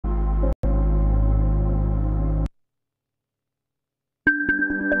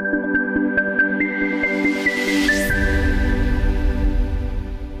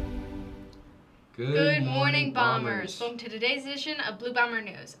Bombers! Welcome to today's edition of Blue Bomber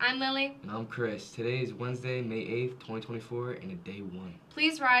News. I'm Lily. And I'm Chris. Today is Wednesday, May 8th, 2024, and day 1.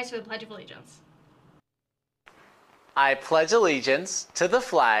 Please rise to the Pledge of Allegiance. I pledge allegiance to the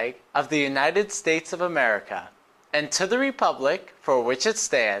flag of the United States of America and to the republic for which it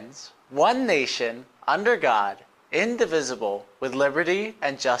stands, one nation, under God, indivisible, with liberty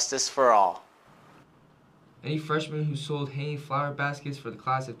and justice for all. Any freshmen who sold hanging flower baskets for the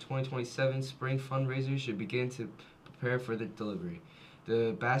class of 2027 spring fundraiser should begin to prepare for the delivery.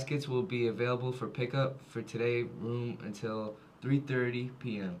 The baskets will be available for pickup for today room until 3:30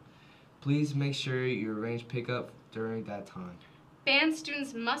 p.m. Please make sure you arrange pickup during that time. Band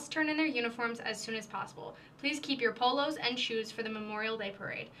students must turn in their uniforms as soon as possible. Please keep your polos and shoes for the Memorial Day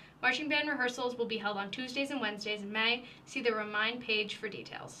Parade. Marching band rehearsals will be held on Tuesdays and Wednesdays in May. See the Remind page for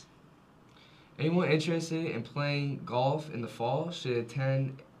details. Anyone interested in playing golf in the fall should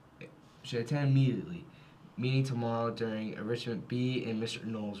attend immediately. Meeting tomorrow during enrichment B in Mr.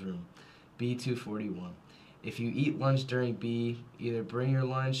 Knowles' room, B241. If you eat lunch during B, either bring your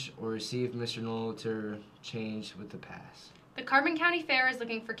lunch or receive Mr. Knowles to change with the pass. The Carbon County Fair is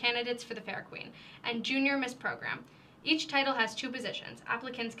looking for candidates for the Fair Queen and Junior Miss Program. Each title has 2 positions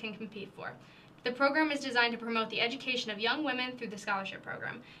applicants can compete for. The program is designed to promote the education of young women through the scholarship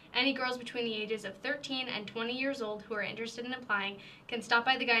program. Any girls between the ages of 13 and 20 years old who are interested in applying can stop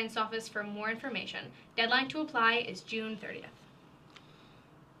by the guidance office for more information. Deadline to apply is June 30th.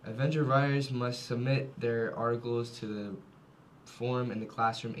 Avenger writers must submit their articles to the form in the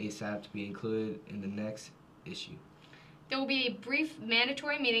classroom ASAP to be included in the next issue. There will be a brief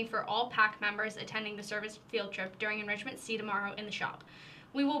mandatory meeting for all PAC members attending the service field trip during Enrichment C tomorrow in the shop.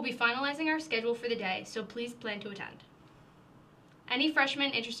 We will be finalizing our schedule for the day, so please plan to attend. Any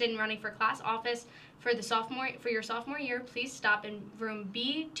freshmen interested in running for class office for your sophomore year, please stop in room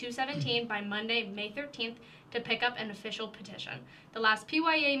B217 by Monday, May 13th to pick up an official petition. The last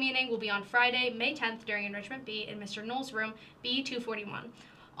PYA meeting will be on Friday, May 10th during Enrichment B in Mr. Knowles' room, B241.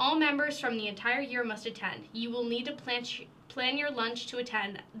 All members from the entire year must attend. You will need to plan your lunch to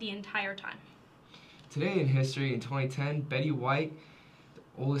attend the entire time. Today in history, in 2010, Betty White,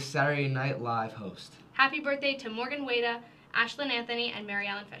 the oldest Saturday Night Live host. Happy birthday to Morgan Wada, Ashlyn Anthony, and Mary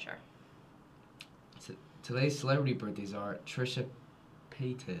Ellen Fisher. Today's celebrity birthdays are Trisha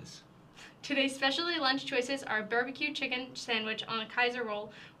Paytas. Today's specialty lunch choices are barbecue chicken sandwich on a Kaiser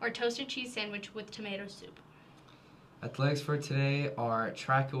roll or toasted cheese sandwich with tomato soup. Athletics for today are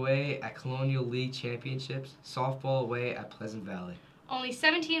track away at Colonial League Championships, softball away at Pleasant Valley. Only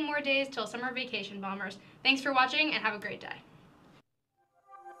 17 more days till summer vacation, Bombers. Thanks for watching and have a great day.